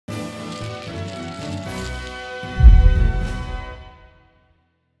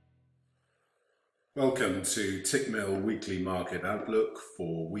Welcome to Tickmill Weekly Market Outlook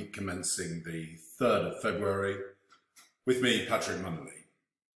for week commencing the 3rd of February with me, Patrick Munnelly.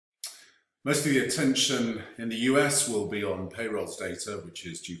 Most of the attention in the US will be on payrolls data, which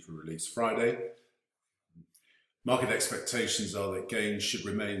is due for release Friday. Market expectations are that gains should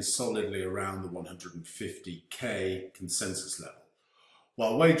remain solidly around the 150k consensus level,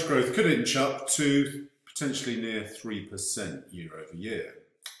 while wage growth could inch up to potentially near 3% year over year.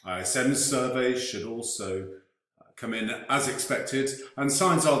 ISM's surveys should also come in as expected, and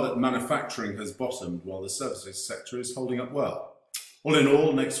signs are that manufacturing has bottomed while the services sector is holding up well. All in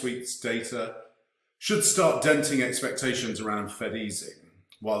all, next week's data should start denting expectations around Fed easing.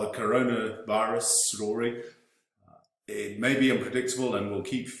 While the coronavirus story, it may be unpredictable and will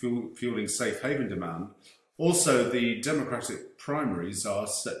keep fueling safe haven demand. Also, the Democratic primaries are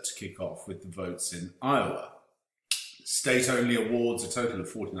set to kick off with the votes in Iowa. State only awards a total of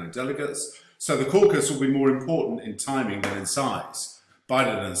 49 delegates, so the caucus will be more important in timing than in size.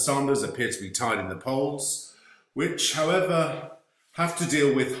 Biden and Sanders appear to be tied in the polls, which, however, have to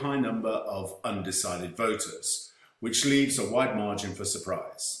deal with a high number of undecided voters, which leaves a wide margin for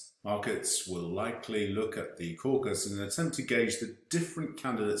surprise. Markets will likely look at the caucus in an attempt to gauge the different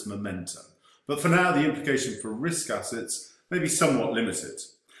candidates' momentum, but for now the implication for risk assets may be somewhat limited.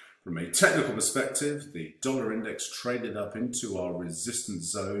 From a technical perspective, the dollar index traded up into our resistance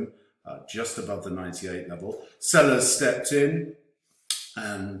zone just above the 98 level. Sellers stepped in,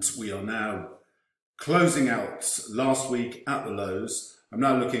 and we are now closing out last week at the lows. I'm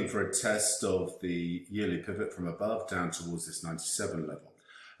now looking for a test of the yearly pivot from above down towards this 97 level.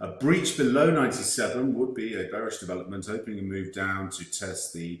 A breach below 97 would be a bearish development, opening a move down to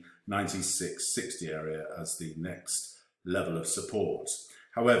test the 96.60 area as the next level of support.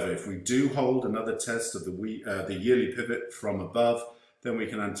 However, if we do hold another test of the yearly pivot from above, then we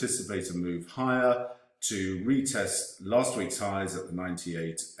can anticipate a move higher to retest last week's highs at the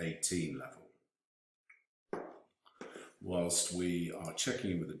 98.18 level. Whilst we are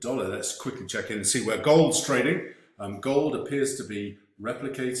checking in with the dollar, let's quickly check in and see where gold's trading. Gold appears to be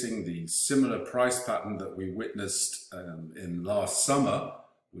replicating the similar price pattern that we witnessed in last summer.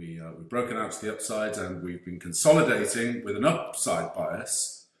 We've broken out to the upside and we've been consolidating with an upside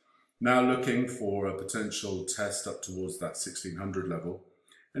bias, now looking for a potential test up towards that 1600 level.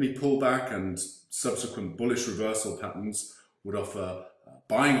 Any pullback and subsequent bullish reversal patterns would offer a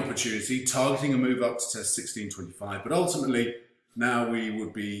buying opportunity, targeting a move up to test 1625, but ultimately now we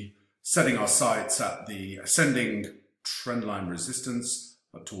would be setting our sights at the ascending trendline resistance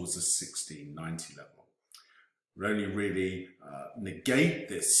up towards the 1690 level. We'd only really negate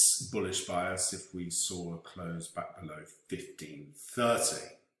this bullish bias if we saw a close back below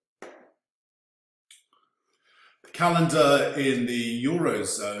 1530. The calendar in the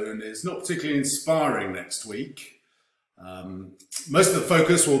Eurozone is not particularly inspiring next week. Most of the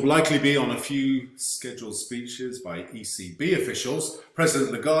focus will likely be on a few scheduled speeches by ECB officials.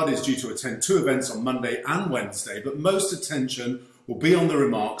 President Lagarde is due to attend 2 events on Monday and Wednesday, but most attention will be on the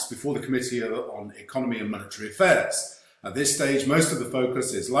remarks before the Committee on Economy and Monetary Affairs. At this stage, most of the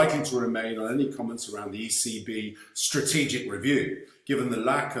focus is likely to remain on any comments around the ECB strategic review, given the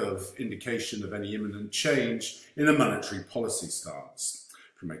lack of indication of any imminent change in a monetary policy stance.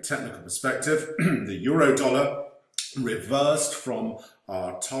 From a technical perspective, the euro-dollar reversed from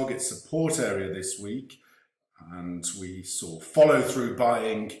our target support area this week, and we saw follow-through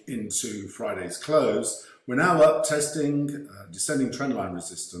buying into Friday's close. We're now up testing descending trendline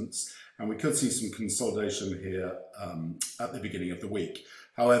resistance, and we could see some consolidation here at the beginning of the week.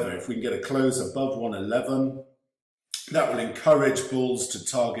 However, if we can get a close above 111, that will encourage bulls to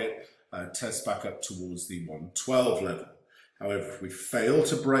target test back up towards the 112 level. However, if we fail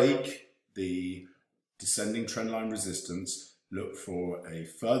to break the descending trendline resistance, look for a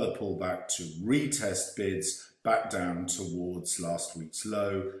further pullback to retest bids back down towards last week's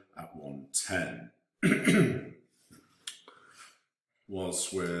low at 110.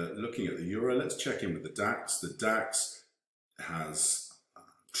 Whilst we're looking at the euro, let's check in with the DAX. The DAX has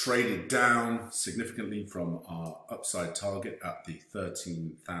traded down significantly from our upside target at the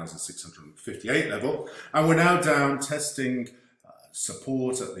 13,658 level, and we're now down testing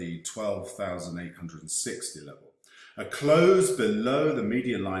support at the 12,860 level. A close below the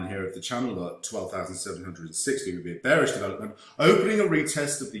median line here of the channel at 12,760 would be a bearish development, opening a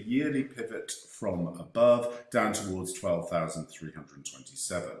retest of the yearly pivot from above down towards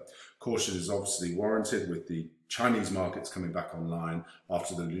 12,327. Caution is obviously warranted with the Chinese markets coming back online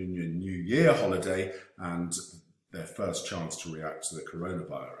after the Lunar New Year holiday and their first chance to react to the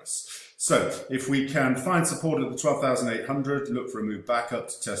coronavirus. So if we can find support at the 12,800, look for a move back up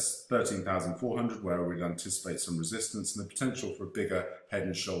to test 13,400, where we'd anticipate some resistance and the potential for a bigger head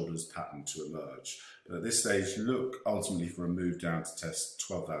and shoulders pattern to emerge. But at this stage, look ultimately for a move down to test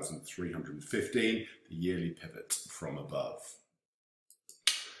 12,315, the yearly pivot from above.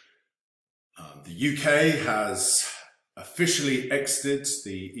 The UK has officially exited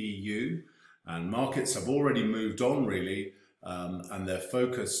the EU, and markets have already moved on really, and they're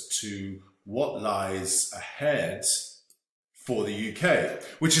focused to what lies ahead for the UK,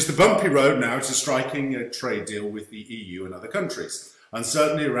 which is the bumpy road now to striking a trade deal with the EU and other countries.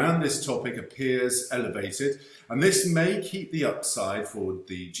 Uncertainty around this topic appears elevated, and this may keep the upside for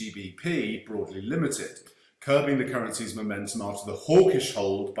the GBP broadly limited, curbing the currency's momentum after the hawkish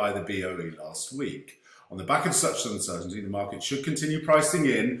hold by the BOE last week. On the back of such uncertainty, the market should continue pricing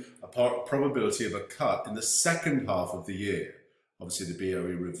in a probability of a cut in the second half of the year. Obviously, the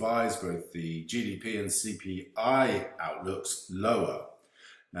BOE revised both the GDP and CPI outlooks lower.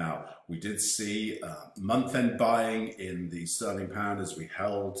 Now, we did see month-end buying in the sterling pound as we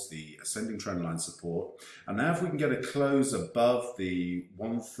held the ascending trendline support. And now if we can get a close above the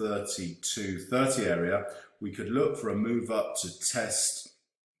 132.30 area, we could look for a move up to test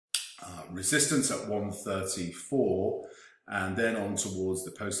resistance at 134 and then on towards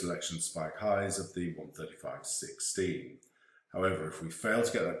the post-election spike highs of the 135.16. However, if we fail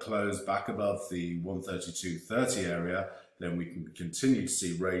to get that close back above the 132.30 area, then we can continue to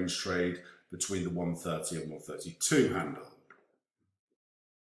see range trade between the 130 and 132 handle.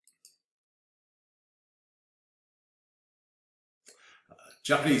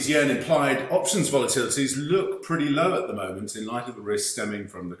 Japanese yen implied options volatilities look pretty low at the moment in light of the risk stemming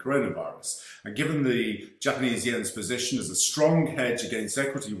from the coronavirus. And given the Japanese yen's position as a strong hedge against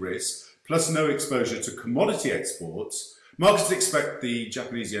equity risk, plus no exposure to commodity exports, markets expect the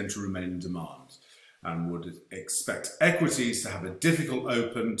Japanese yen to remain in demand and would expect equities to have a difficult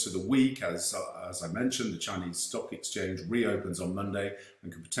open to the week. As I mentioned, the Chinese stock exchange reopens on Monday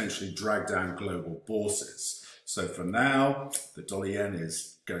and could potentially drag down global bourses. So for now, the dollar yen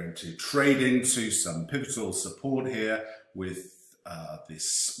is going to trade into some pivotal support here with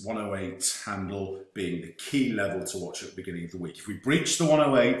this 108 handle being the key level to watch at the beginning of the week. If we breach the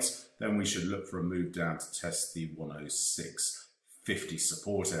 108, then we should look for a move down to test the 106.50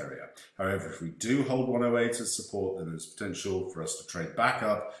 support area. However, if we do hold 108 as support, then there's potential for us to trade back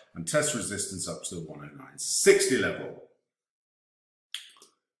up and test resistance up to the 109.60 level.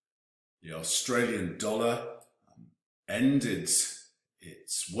 The Australian dollar ended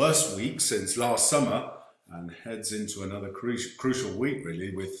its worst week since last summer and heads into another crucial week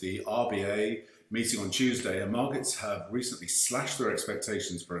really with the RBA meeting on Tuesday, and markets have recently slashed their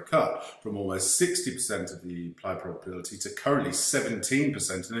expectations for a cut from almost 60% of the implied probability to currently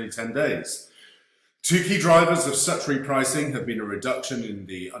 17% in only 10 days. Two key drivers of such repricing have been a reduction in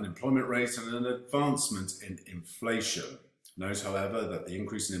the unemployment rate and an advancement in inflation. Note, however, that the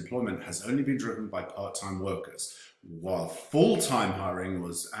increase in employment has only been driven by part-time workers, while full-time hiring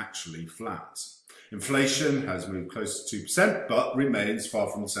was actually flat. Inflation has moved close to 2%, but remains far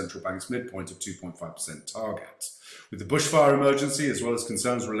from the central bank's midpoint of 2.5% target. With the bushfire emergency, as well as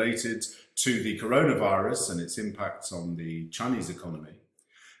concerns related to the coronavirus and its impact on the Chinese economy,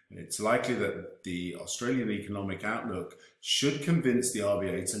 it's likely that the Australian economic outlook should convince the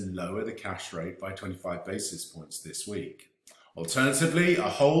RBA to lower the cash rate by 25 basis points this week. Alternatively, a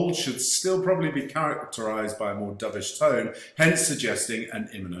hold should still probably be characterised by a more dovish tone, hence suggesting an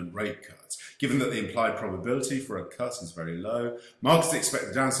imminent rate cut. Given that the implied probability for a cut is very low, markets expect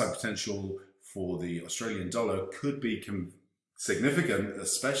the downside potential for the Australian dollar could be significant,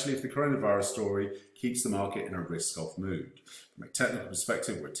 especially if the coronavirus story keeps the market in a risk-off mood. From a technical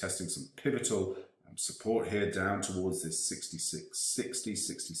perspective, we're testing some pivotal support here down towards this 66.60,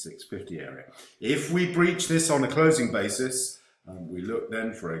 66.50 area. If we breach this on a closing basis, we look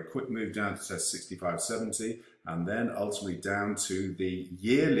then for a quick move down to test 65.70 and then ultimately down to the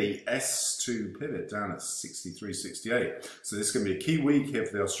yearly S2 pivot down at 63.68. So this is going to be a key week here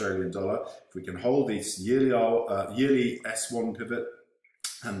for the Australian dollar. If we can hold this yearly S1 pivot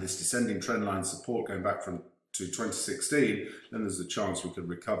and this descending trendline support going back to 2016, then there's a chance we could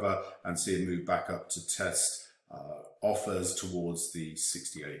recover and see a move back up to test offers towards the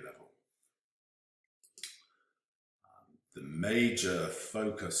 68 level. The major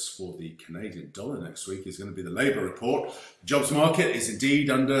focus for the Canadian dollar next week is going to be the labour report. The jobs market is indeed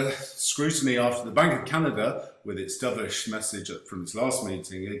under scrutiny after the Bank of Canada, with its dovish message from its last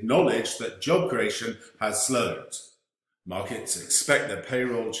meeting, acknowledged that job creation has slowed. Markets expect their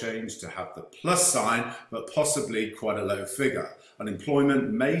payroll change to have the plus sign, but possibly quite a low figure.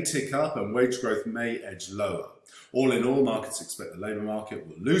 Unemployment may tick up and wage growth may edge lower. All in all, markets expect the labour market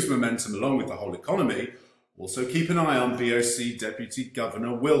will lose momentum along with the whole economy. Also keep an eye on BOC Deputy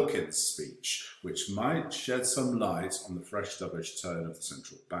Governor Wilkins' speech, which might shed some light on the fresh dovish tone of the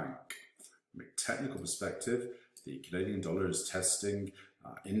central bank. From a technical perspective, the Canadian dollar is testing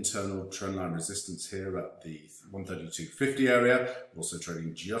internal trendline resistance here at the 132.50 area, also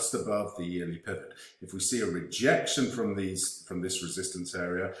trading just above the yearly pivot. If we see a rejection from this resistance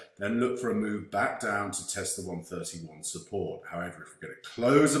area, then look for a move back down to test the 131 support. However, if we get a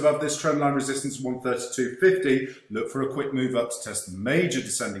close above this trendline resistance 132.50, look for a quick move up to test the major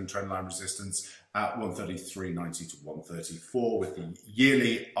descending trendline resistance at 133.90 to 134, with the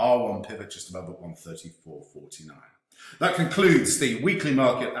yearly R1 pivot just above at 134.49. That concludes the weekly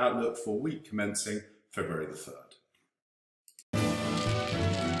market outlook for week commencing February the 3rd.